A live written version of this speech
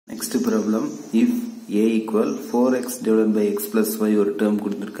Next problem, if a equal 4x divided by x plus y ஒரு term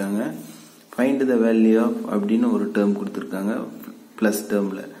கொடுத்திருக்காங்க, find the value of அப்படின்னு ஒரு term கொடுத்திருக்காங்க plus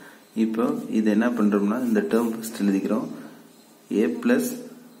termல. இப்போ இது என்ன பண்றோம்னா இந்த term first எழுதிக்கிறோம். a plus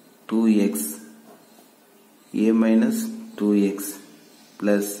 2x a minus 2x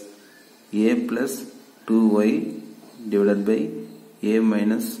plus a plus 2y divided by a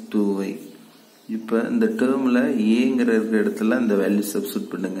minus 2y. இப்போ இந்த டேர்ம்ல ஏங்கற இடத்துல அந்த வேல்யூ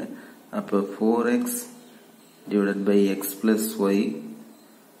சப்ஸ்டிட்யூட் பண்ணுங்க. அப்ப 4x divided by x plus y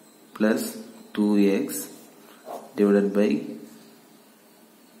plus 2x divided by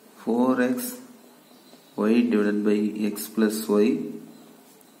 4x y divided by x plus y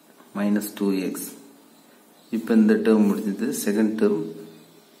minus 2x. இப்போ இந்த term முடிஞ்சது. Second term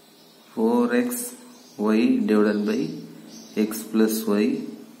 4x y divided by x plus y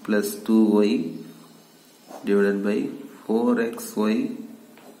plus 2y divided by 4xy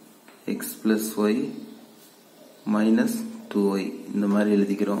x plus y minus 2y இந்த மாதிரி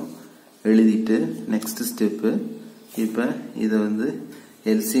எழுதிக்கிறோம். எழுதிட்டு next step இப்ப இத வந்து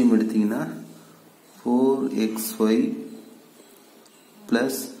LCM எடுத்தீங்கன்னா 4xy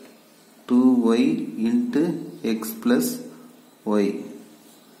plus 2y into x plus y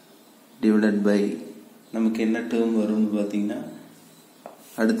divided by நமக்கு என்ன டேர்ம் வரும்னு பாத்தீங்கன்னா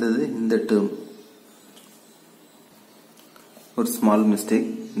அடுத்தது இந்த டேர்ம் ஒரு ஸ்மால் மிஸ்டேக்,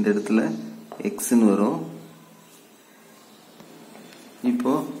 இந்த இடத்துல x ன்னு வரும்.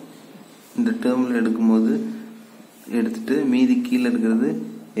 இப்போ இந்த டேர்ம்ல எடுக்கும்போது எடுத்துட்டு மீதி கீழ இருக்கிறது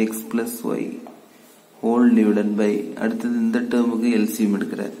x plus y whole divided by அடுத்தது இந்த டேர்முக்கு LCM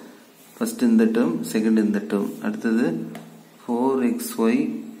எடுக்கிற ஃபர்ஸ்ட் இந்த டேர்ம் செகண்ட் இந்த டேர்ம் அடுத்தது 4xy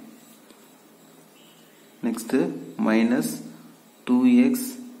next minus 2x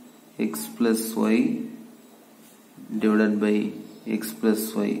x plus y divided by x plus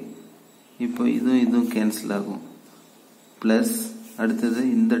y. இப்போ இதுவும் கேன்சல் ஆகும். பிளஸ் அடுத்தது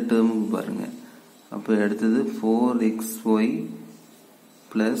இந்த டேர்முக்கு பாருங்க. அப்ப அடுத்தது 4xy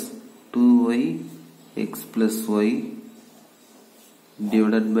plus 2y x plus y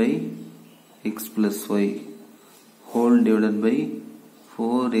divided by x plus y whole divided by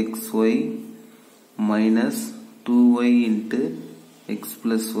 4xy minus 2y into x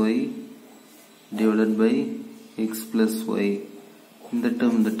plus y divided by x plus y. இந்த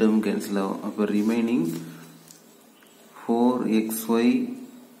term cancel ஆகும். அப்ப remaining 4xy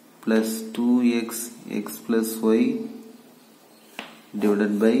plus 2x x plus y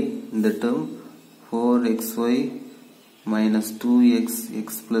divided by இந்த term 4xy minus 2x x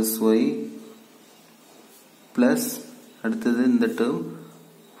plus y plus அடுத்தது இந்த term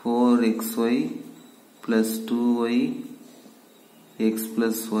 4xy plus 2y x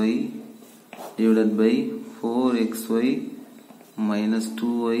plus y divided by 4xy minus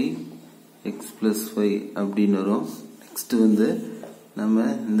 2y x plus y அப்படின்னு வரும். Next வந்து நம்ம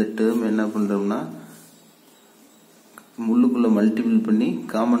இந்த term என்ன பண்றோம்னா முள்ளுக்குள்ள மல்டிபிள் பண்ணி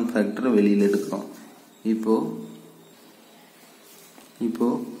காமன் ஃபேக்டரை வெளியில எடுக்கிறோம். இப்போ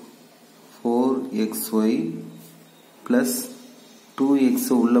 4xy plus 2x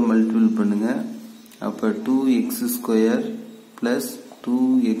உள்ள மல்டிபிள் பண்ணுங்க. அப்ப 2x ஸ்கொயர் plus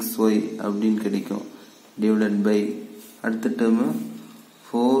 2xy அப்படின்னு கிடைக்கும். divided by அடுத்த டேர்ம்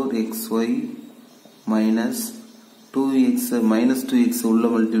 4xy minus 2x உள்ள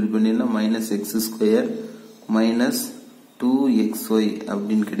மல்டிபிள் பண்ணினா minus x square minus 2xy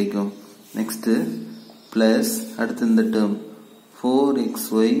அப்படின்னு கிடைக்கும். நெக்ஸ்ட் பிளஸ் அடுத்து இந்த டேர்ம்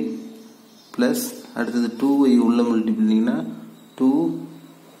 4xy பிளஸ் அடுத்தது 2y உள்ள மல்டிபிள் பண்ணீங்கன்னா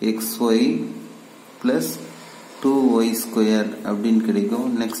 2xy plus 2y square அப்படின்னு கிடைக்கும்.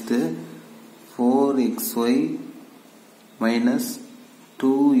 Next 4xy minus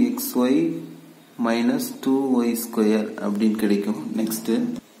 2xy minus 2y square அப்படின்னு கிடைக்கும். நெக்ஸ்ட்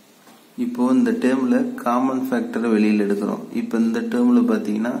இப்போ இந்த டேர்ம்ல காமன் ஃபேக்டரை வெளியில எடுக்கிறோம். இப்போ இந்த டேர்ம்ல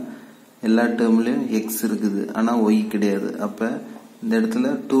பாத்தீங்கன்னா எல்லா டேர்ம்லயும் x இருக்குது ஆனா y கிடையாது. அப்ப இந்த இடத்துல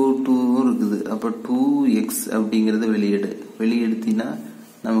 2 இருக்குது. அப்ப 2x அப்படிங்கறத வெளியெடுத்தீங்கன்னா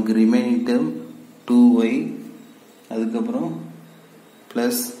நமக்கு ரிமைனிங் டேர்ம் 2y அதுக்கப்புறம்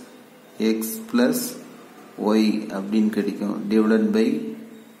பிளஸ் x பிளஸ் y அப்படின்னு கிடைக்கும். டிவைடட் பை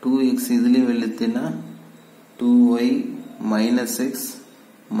 2x இதுலயும் வெளியெடுத்தீங்கன்னா 2y மைனஸ் x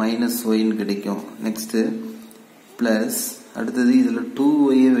மைனஸ் yன்னு கிடைக்கும். நெக்ஸ்ட் பிளஸ் அடுத்தது இதுல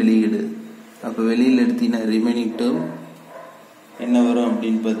 2y வெளியிடு. அப்ப வெளியில எடுத்தீங்கன்னா ரிமைனிங் டேர்ம் என்ன வரும்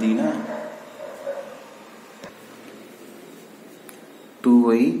அப்படின்னு பாத்தீங்கன்னா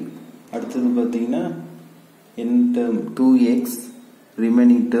 2y அடுத்தது பாத்தீங்கன்னா in term 2x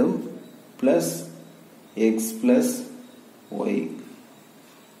remaining term plus x plus y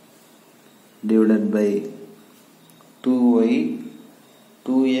divided by 2y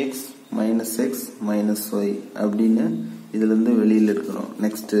 2x minus x minus y அப்படின்னு இதிலிருந்து வெளியில் இருக்கணும்.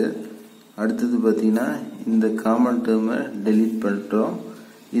 நெக்ஸ்ட் அடுத்தது பார்த்தீங்கன்னா இந்த காமன் டேர்மை டெலீட் பண்ணுறோம்.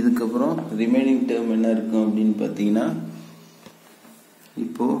 இதுக்கப்புறம் ரிமைனிங் டேர்ம் என்ன இருக்கும் அப்படின்னு பார்த்தீங்கன்னா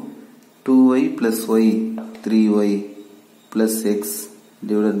இப்போ 2y plus y 3y plus x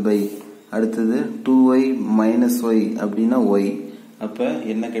divided by அடுத்தது 2y minus y அப்படின்னா y. அப்ப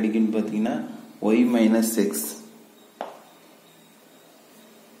என்ன கிடைக்குன்னு பார்த்தீங்கன்னா y minus x.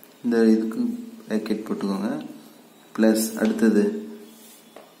 இந்த இதுக்கு பிராக்கெட் போட்டுக்கோங்க. பிளஸ் அடுத்தது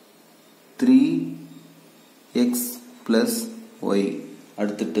 3x plus y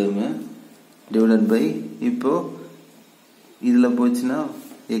அடுத்த டேர்ம் டிவைடட் பை இப்போ இதுல போச்சுன்னா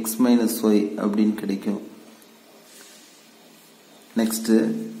x minus y அப்படின்னு கிடைக்கும். நெக்ஸ்ட்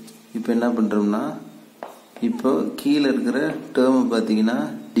இப்போ என்ன பண்றோம்னா இப்போ கீழே இருக்கிற டேர்ம் பார்த்தீங்கன்னா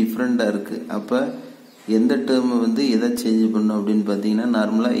டிஃப்ரெண்டா இருக்கு. அப்ப எந்த டேர்ம் வந்து எதை சேஞ்ச் பண்ணும் அப்படின்னு பார்த்தீங்கன்னா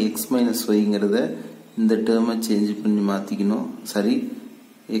நார்மலா x minus yங்கிறத இந்த டேர்மை சேஞ்ச் பண்ணி மாத்திக்கணும். சரி,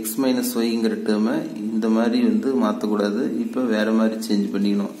 x minus yங்கிற டேர்மை இந்த மாதிரி வந்து மாற்றக்கூடாது. இப்போ வேற மாதிரி சேஞ்ச்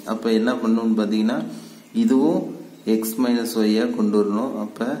பண்ணிக்கணும். அப்போ என்ன பண்ணணும்னு பார்த்தீங்கன்னா இதுவும் x minus y கொண்டு வரணும்.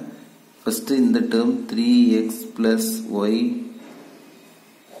 அப்ப ஃபர்ஸ்ட் இந்த term 3x plus y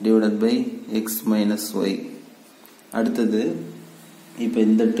divided by x minus y. அடுத்தது இப்போ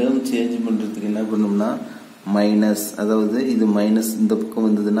இந்த டேர்ம் சேஞ்ச் பண்றதுக்கு என்ன பண்ணணும்னா மைனஸ், அதாவது இது மைனஸ் இந்த பக்கம்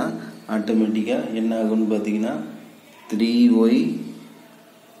வந்ததுன்னா ஆட்டோமேட்டிக்கா என்ன ஆகும்னு பார்த்தீங்கன்னா 3y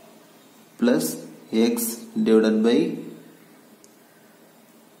plus x divided by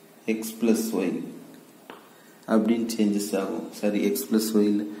x plus y அப்படின்னு சேஞ்சஸ் ஆகும். சரி, x plus y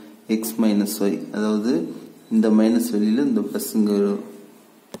இல்ல x minus y, அதாவது இந்த மைனஸ் வெளியில இந்த பிளஸ்ங்க வரும்.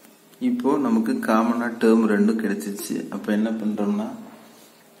 இப்போ நமக்கு காமனா டேர்ம் ரெண்டும் கிடைச்சிச்சு. அப்ப என்ன பண்றோம்னா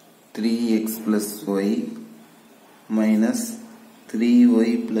 3x plus y minus 3y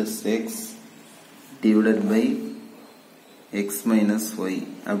plus x divided by x minus y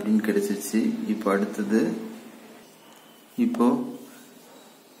அப்படின்னு கிடைச்சிச்சு. இப்போ அடுத்தது இப்போ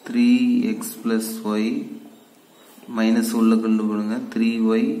 3x plus y மைனஸ் உள்ள கொண்டு போடுங்க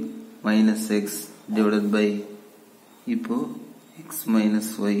 3y minus x divided by இப்போ x minus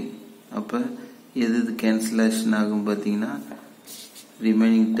y. அப்ப எது கேன்சலேஷன் ஆகும் பார்த்தீங்கன்னா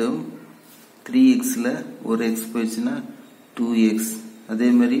ரிமைனிங் டேர்ம் 3x ல ஒரு x போயிடுச்சுன்னா 2x, அதே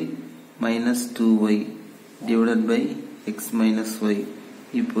மாதிரி minus 2y divided by x minus y.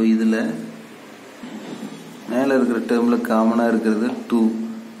 இப்போ இதுல மேல இருக்கிற டேர்ம்ல காமனா இருக்கிறது 2.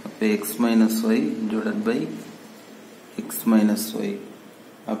 அப்ப x minus y divided by x minus y.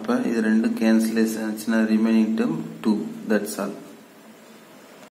 அப்ப இது ரெண்டு கேன்சலேஷன் ஆச்சுன்னா ரிமைனிங் டேர்ம் 2. That's all.